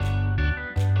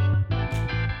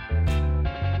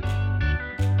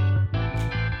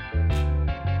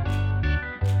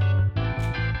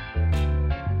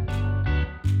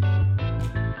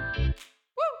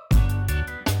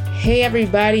Hey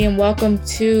everybody, and welcome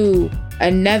to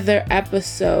another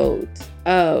episode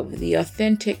of the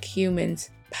Authentic Humans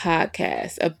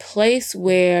podcast, a place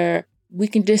where we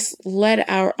can just let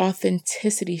our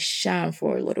authenticity shine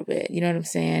for a little bit. You know what I'm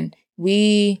saying?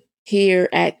 We here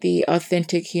at the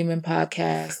Authentic Human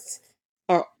podcast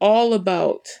are all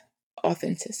about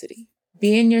authenticity,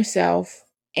 being yourself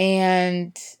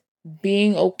and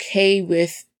being okay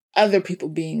with other people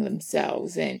being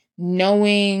themselves and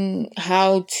knowing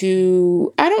how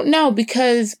to, I don't know,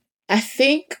 because I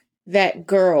think that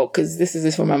girl, because this is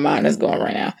just where my mind is going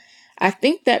right now. I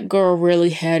think that girl really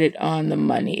had it on the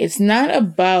money. It's not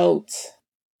about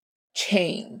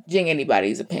changing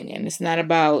anybody's opinion. It's not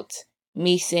about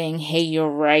me saying, hey,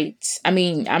 you're right. I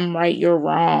mean, I'm right, you're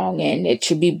wrong, and it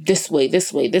should be this way,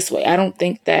 this way, this way. I don't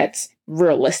think that's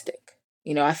realistic.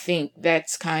 You know, I think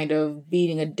that's kind of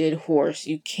beating a dead horse.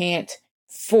 You can't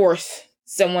force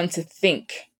someone to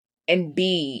think and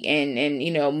be and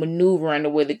maneuver in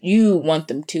the way that you want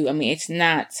them to. I mean, it's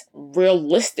not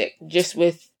realistic just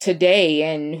with today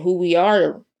and who we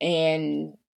are.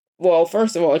 And, well,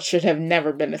 first of all, it should have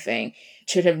never been a thing. It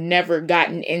should have never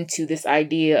gotten into this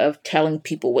idea of telling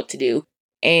people what to do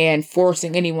and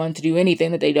forcing anyone to do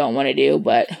anything that they don't want to do.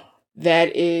 But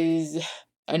that is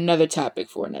another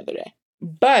topic for another day.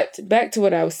 But back to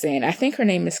what I was saying, I think her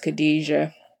name is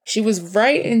Khadijah. She was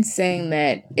right in saying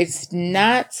that it's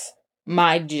not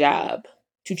my job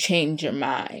to change your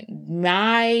mind.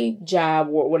 My job,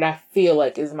 or what I feel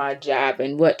like is my job,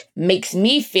 and what makes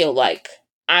me feel like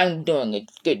I'm doing a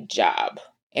good job,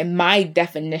 and my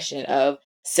definition of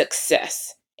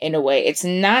success, in a way, it's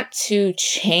not to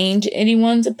change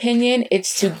anyone's opinion.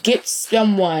 It's to get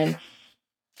someone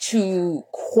to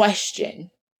question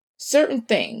certain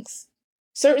things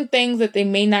that they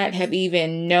may not have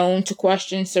even known to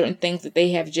question, certain things that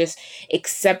they have just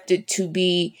accepted to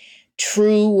be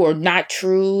true or not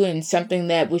true, and something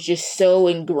that was just so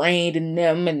ingrained in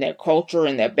them and their culture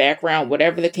and their background,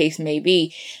 whatever the case may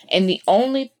be. And the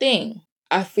only thing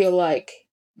I feel like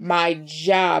my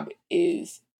job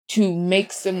is to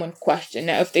make someone question.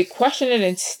 Now, if they question it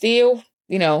and still,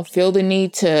 feel the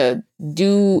need to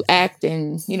do, act,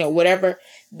 and, whatever,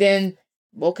 then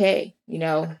okay,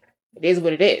 it is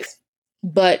what it is.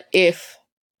 But if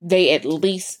they at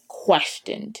least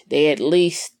questioned, they at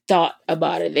least thought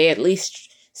about it, they at least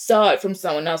saw it from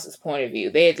someone else's point of view,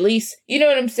 they at least, you know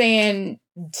what I'm saying,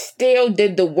 still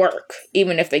did the work,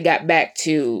 even if they got back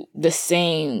to the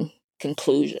same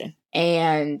conclusion.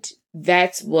 And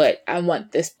that's what I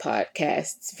want this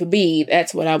podcast to be.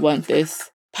 That's what I want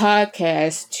this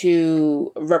podcast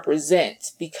to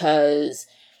represent, because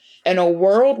in a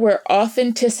world where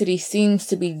authenticity seems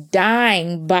to be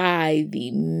dying by the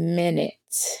minute,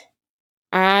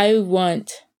 I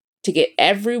want to get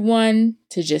everyone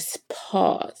to just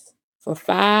pause for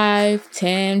 5,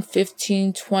 10,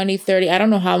 15, 20, 30. I don't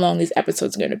know how long these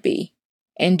episodes are going to be.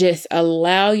 And just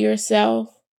allow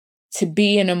yourself to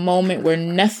be in a moment where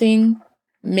nothing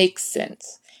makes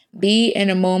sense. Be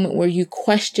in a moment where you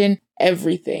question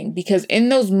everything, because in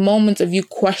those moments of you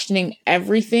questioning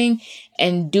everything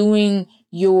and doing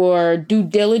your due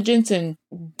diligence and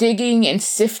digging and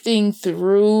sifting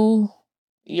through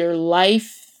your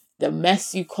life, the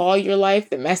mess you call your life,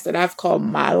 the mess that I've called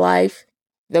my life,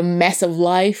 the mess of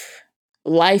life,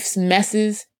 life's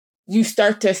messes, you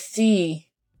start to see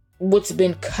what's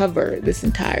been covered this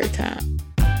entire time.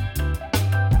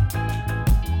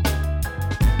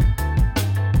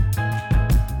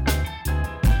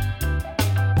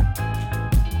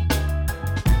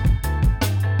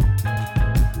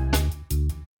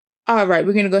 All right,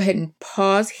 we're going to go ahead and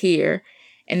pause here.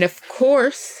 And of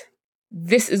course,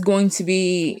 this is going to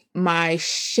be my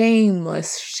shameless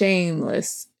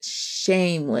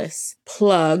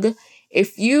plug.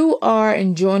 If you are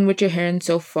enjoying what you're hearing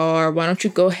so far, why don't you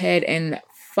go ahead and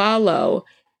follow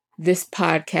this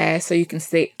podcast so you can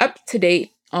stay up to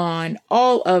date on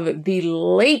all of the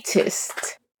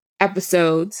latest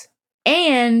episodes.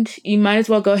 And you might as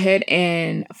well go ahead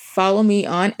and follow me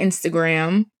on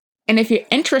Instagram. And if you're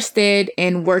interested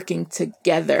in working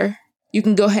together, you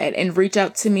can go ahead and reach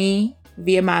out to me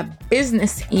via my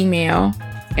business email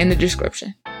in the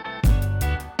description.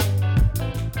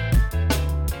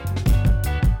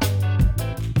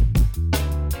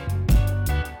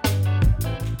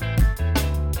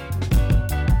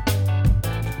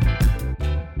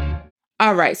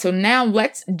 All right, so now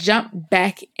let's jump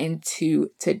back into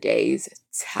today's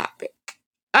topic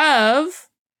of,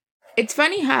 it's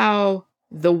funny how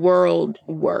the world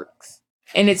works.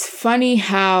 And it's funny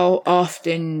how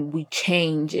often we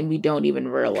change and we don't even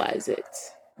realize it.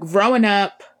 Growing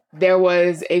up, there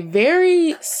was a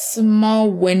very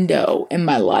small window in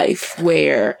my life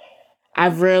where I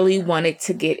really wanted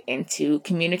to get into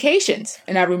communications.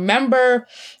 And I remember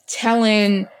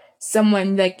telling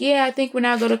someone like, yeah, I think when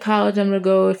I go to college, I'm going to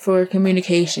go for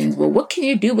communications. Well, what can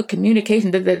you do with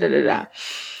communication? Da, da, da, da, da.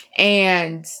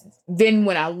 And then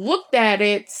when I looked at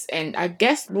it, and I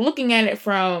guess looking at it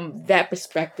from that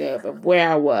perspective of where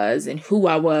I was and who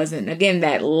I was, and again,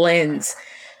 that lens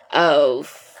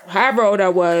of however old I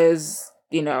was,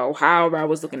 however I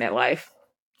was looking at life,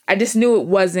 I just knew it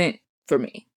wasn't for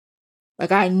me.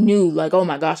 Like I knew, like, oh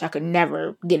my gosh, I could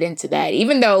never get into that,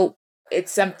 even though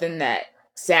it's something that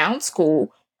sounds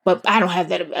cool, but I don't have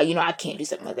that, I can't do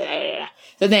something like that.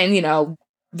 So then,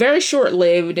 very short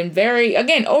lived and very,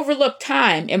 again, overlooked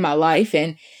time in my life.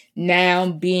 And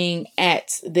now being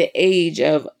at the age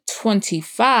of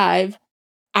 25,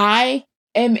 I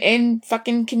am in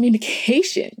fucking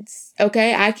communications.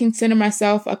 Okay. I consider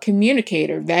myself a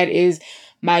communicator. That is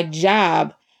my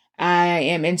job. I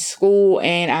am in school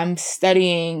and I'm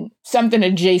studying something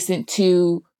adjacent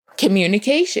to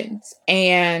communications.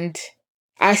 And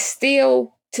I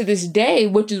still, to this day,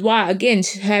 which is why, again,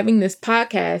 having this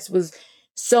podcast was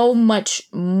so much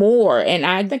more. And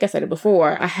I think I said it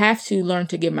before, I have to learn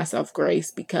to give myself grace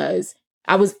because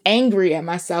I was angry at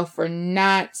myself for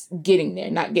not getting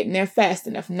there fast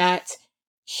enough, not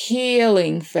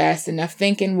healing fast enough,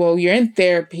 thinking, well, you're in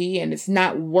therapy and it's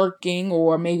not working,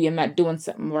 or maybe I'm not doing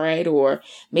something right, or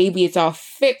maybe it's all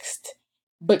fixed,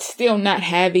 but still not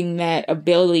having that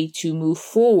ability to move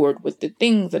forward with the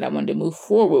things that I wanted to move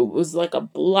forward. It was like a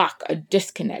block, a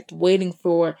disconnect, waiting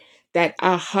for that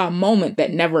aha moment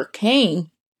that never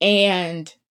came,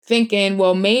 and thinking,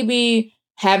 well, maybe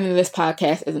having this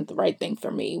podcast isn't the right thing for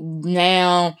me.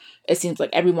 Now it seems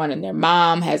like everyone and their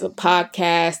mom has a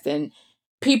podcast and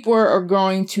people are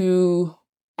going to,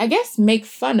 I guess, make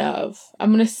fun of.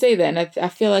 I'm going to say that. And I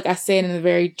feel like I say it in a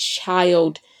very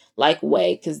childlike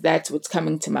way because that's what's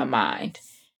coming to my mind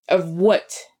of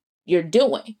what you're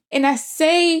doing. And I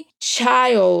say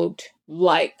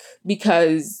childlike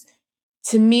because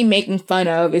to me, making fun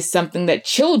of is something that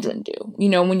children do.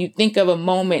 When you think of a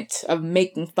moment of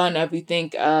making fun of, you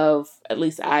think of, at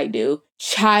least I do,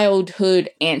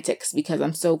 childhood antics because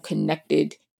I'm so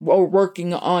connected or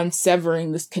working on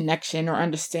severing this connection or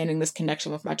understanding this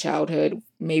connection with my childhood.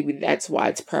 Maybe that's why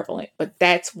it's prevalent, but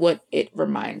that's what it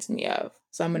reminds me of.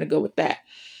 So I'm going to go with that.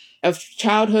 Of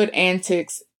childhood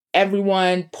antics,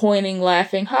 everyone pointing,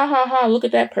 laughing, ha ha ha, look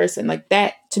at that person. Like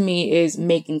that to me is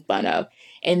making fun of.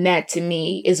 And that to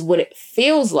me is what it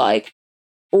feels like,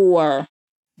 or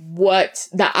what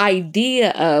the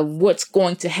idea of what's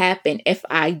going to happen if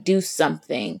I do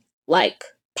something like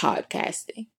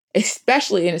podcasting,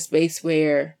 especially in a space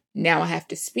where now I have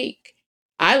to speak.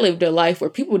 I lived a life where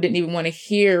people didn't even want to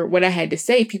hear what I had to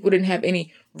say. People didn't have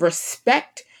any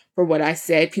respect for what I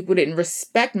said. People didn't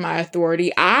respect my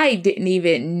authority. I didn't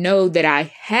even know that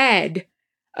I had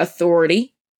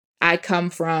authority. I come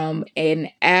from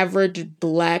an average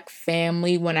Black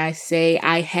family when I say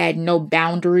I had no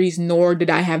boundaries, nor did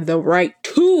I have the right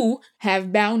to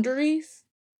have boundaries.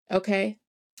 Okay?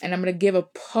 And I'm going to give a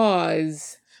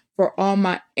pause for all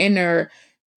my inner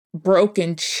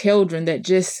broken children that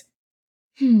just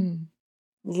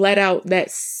let out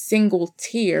that single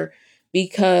tear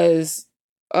because,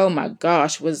 oh my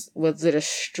gosh, was it a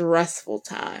stressful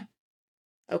time?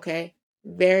 Okay?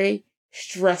 Very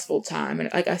stressful time. And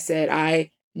like I said,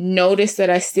 I noticed that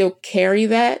I still carry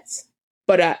that,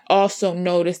 but I also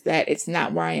noticed that it's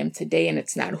not where I am today and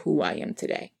it's not who I am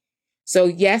today. So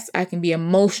yes, I can be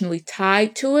emotionally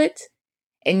tied to it.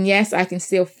 And yes, I can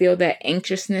still feel that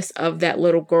anxiousness of that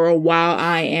little girl while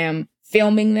I am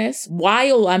filming this,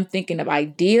 while I'm thinking of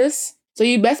ideas. So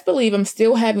you best believe I'm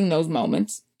still having those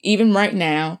moments, even right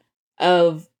now,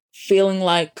 of feeling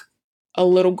like a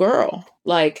little girl,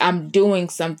 like I'm doing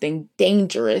something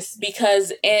dangerous,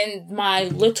 because in my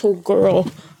little girl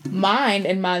mind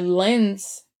and my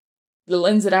lens, the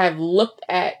lens that I've looked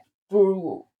at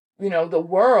through, the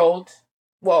world,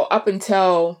 well, up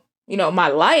until, my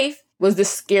life was this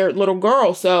scared little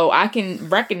girl. So I can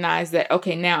recognize that,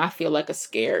 okay, now I feel like a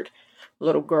scared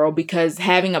little girl because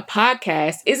having a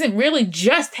podcast isn't really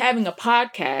just having a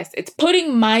podcast. It's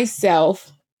putting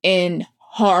myself in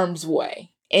harm's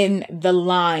way, in the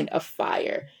line of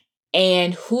fire.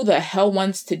 And who the hell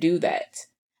wants to do that?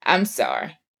 I'm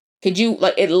sorry. Could you,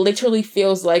 it literally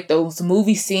feels like those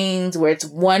movie scenes where it's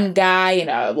one guy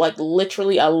in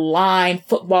literally a line,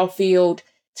 football field,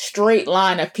 straight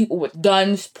line of people with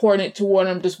guns pointed toward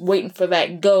them, just waiting for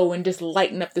that go and just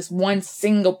lighting up this one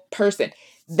single person.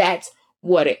 That's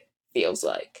what it feels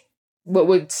like. But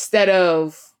instead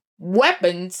of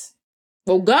weapons,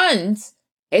 well, guns,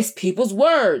 as people's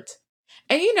words.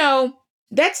 And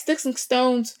that sticks and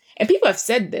stones, and people have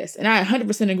said this, and I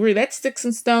 100% agree, that sticks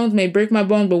and stones may break my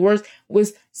bones, but words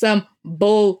was some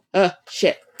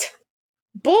bullshit.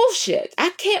 Bullshit.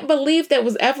 I can't believe that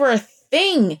was ever a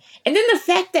thing. And then the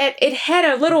fact that it had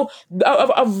a little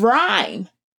a rhyme.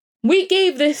 We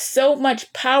gave this so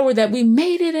much power that we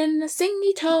made it in a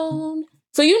singy tone.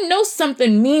 So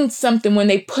something means something when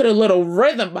they put a little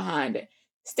rhythm behind it.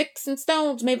 Sticks and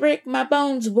stones may break my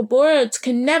bones, but words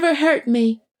can never hurt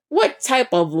me. What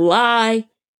type of lie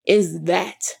is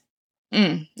that?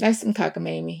 That's some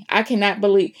cockamamie. I cannot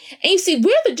believe. And you see,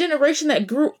 we're the generation that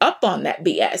grew up on that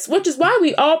BS, which is why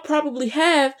we all probably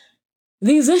have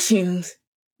these issues.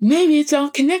 Maybe it's all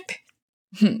connected.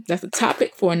 That's a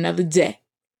topic for another day.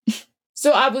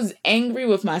 So I was angry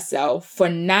with myself for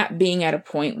not being at a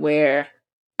point where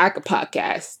I could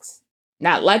podcast.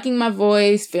 Not liking my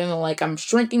voice, feeling like I'm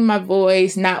shrinking my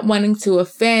voice, not wanting to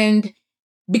offend,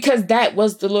 because that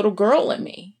was the little girl in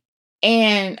me.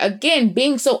 And again,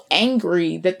 being so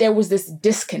angry that there was this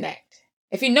disconnect.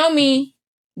 If you know me,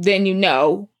 then you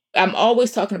know I'm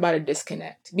always talking about a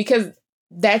disconnect, because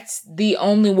that's the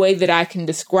only way that I can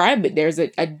describe it. There's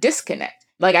a disconnect.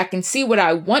 Like, I can see what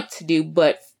I want to do,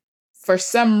 but for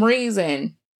some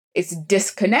reason, it's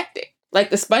disconnected. Like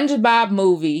the SpongeBob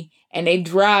movie, and they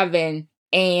driving,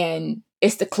 and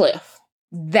it's the cliff.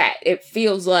 That it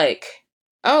feels like,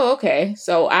 oh, okay,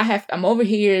 so I'm over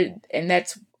here, and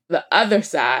that's the other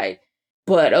side.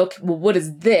 But okay, well, what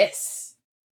is this?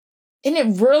 And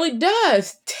it really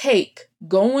does take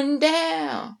going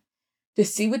down to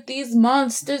see what these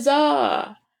monsters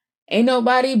are. Ain't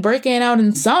nobody breaking out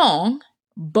in song,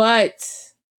 but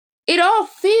it all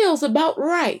feels about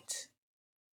right.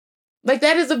 Like,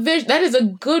 that is a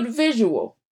good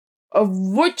visual of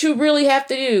what you really have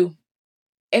to do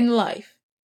in life.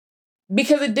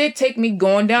 Because it did take me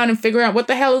going down and figuring out what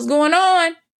the hell is going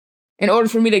on in order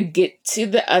for me to get to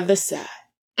the other side.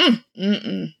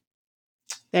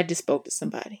 That just spoke to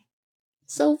somebody.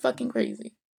 So fucking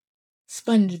crazy.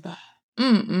 SpongeBob.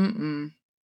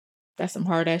 That's some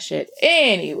hard ass shit.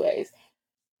 Anyways.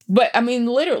 But I mean,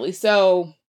 literally,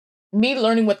 so me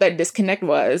learning what that disconnect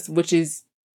was, which is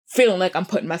feeling like I'm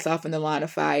putting myself in the line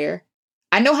of fire.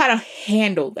 I know how to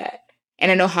handle that.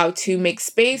 And I know how to make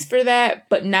space for that,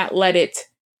 but not let it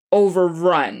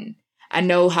overrun. I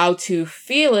know how to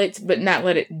feel it, but not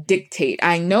let it dictate.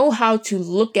 I know how to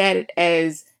look at it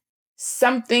as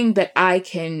something that I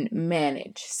can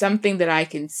manage, something that I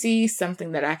can see,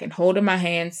 something that I can hold in my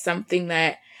hands, something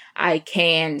that I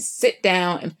can sit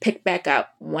down and pick back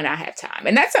up when I have time.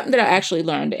 And that's something that I actually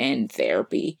learned in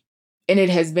therapy. And it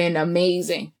has been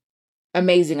amazing.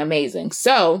 Amazing, amazing.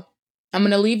 So I'm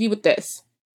going to leave you with this.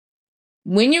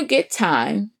 When you get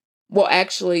time, well,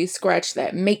 actually, scratch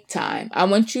that, make time. I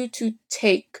want you to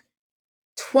take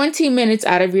 20 minutes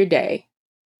out of your day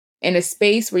in a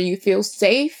space where you feel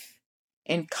safe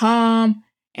and calm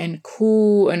and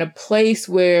cool, in a place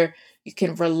where you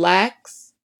can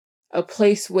relax, a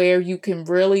place where you can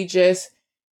really just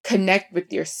connect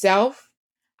with yourself.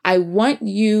 I want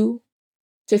you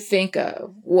to think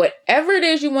of whatever it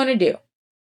is you want to do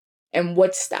and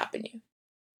what's stopping you.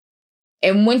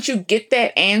 And once you get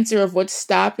that answer of what's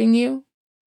stopping you,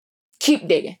 keep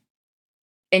digging.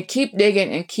 And keep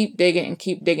digging and keep digging and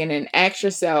keep digging and ask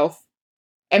yourself.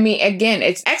 I mean, again,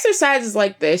 it's exercises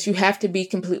like this. You have to be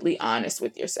completely honest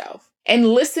with yourself. And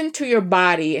listen to your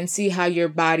body and see how your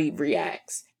body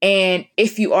reacts. And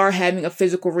if you are having a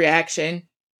physical reaction,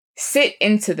 sit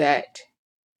into that.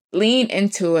 Lean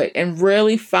into it and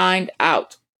really find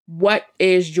out, what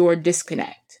is your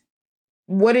disconnect?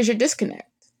 What is your disconnect?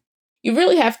 You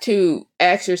really have to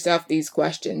ask yourself these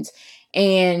questions.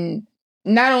 And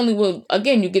not only will,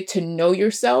 again, you get to know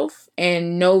yourself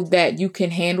and know that you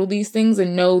can handle these things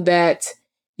and know that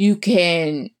you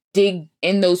can dig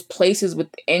in those places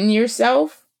within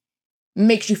yourself,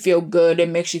 makes you feel good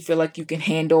and makes you feel like you can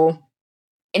handle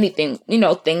anything,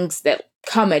 things that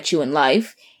come at you in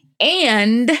life.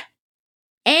 And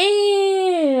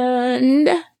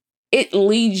it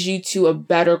leads you to a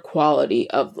better quality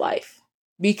of life.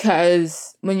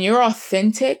 Because when you're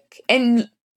authentic, and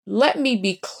let me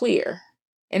be clear,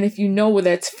 and if you know where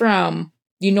that's from,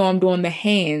 I'm doing the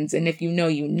hands, and if you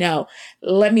know,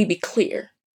 let me be clear.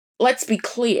 Let's be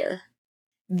clear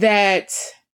that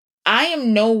I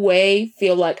am no way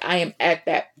feel like I am at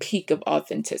that peak of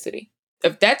authenticity.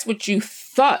 If that's what you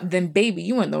thought, then baby,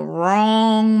 you in the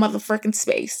wrong motherfucking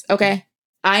space, okay?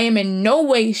 I am in no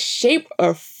way, shape,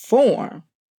 or form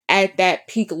at that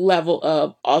peak level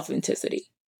of authenticity.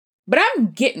 But I'm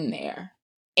getting there.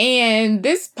 And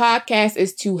this podcast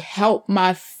is to help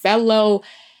my fellow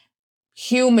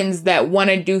humans that want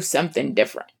to do something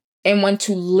different and want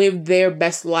to live their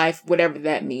best life, whatever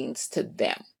that means to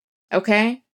them.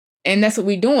 Okay? And that's what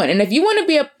we're doing. And if you want to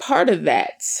be a part of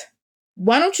that,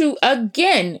 why don't you,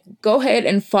 again, go ahead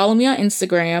and follow me on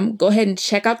Instagram. Go ahead and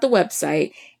check out the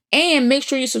website. And make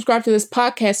sure you subscribe to this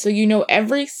podcast so you know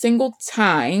every single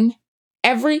time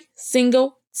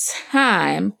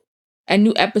a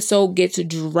new episode gets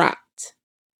dropped.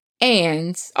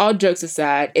 And all jokes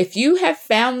aside, if you have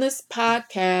found this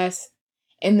podcast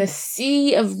in the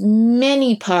sea of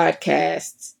many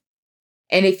podcasts,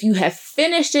 and if you have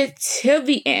finished it till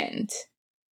the end,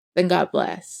 then God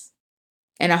bless.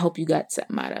 And I hope you got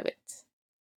something out of it.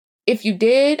 If you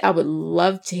did, I would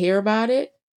love to hear about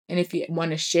it. And if you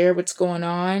want to share what's going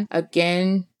on,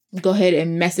 again, go ahead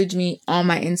and message me on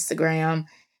my Instagram.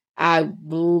 I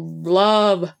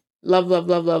love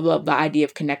the idea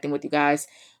of connecting with you guys.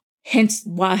 Hence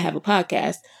why I have a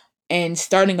podcast and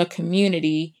starting a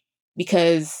community,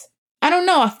 because I don't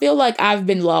know, I feel like I've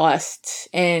been lost,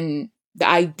 and the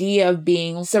idea of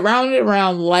being surrounded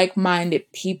around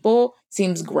like-minded people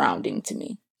seems grounding to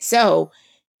me. So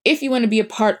if you want to be a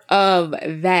part of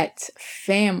that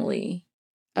family,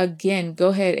 again, go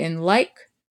ahead and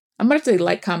I'm going to say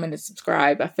like, comment, and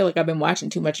subscribe. I feel like I've been watching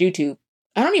too much YouTube.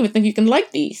 I don't even think you can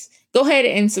like these. Go ahead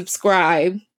and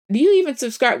subscribe. Do you even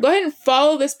subscribe? Go ahead and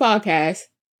follow this podcast.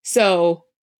 So,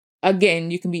 again,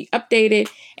 you can be updated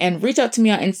and reach out to me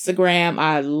on Instagram.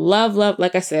 I love,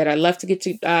 like I said, I love to get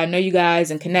to know you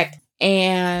guys and connect.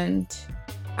 And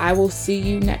I will see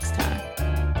you next time.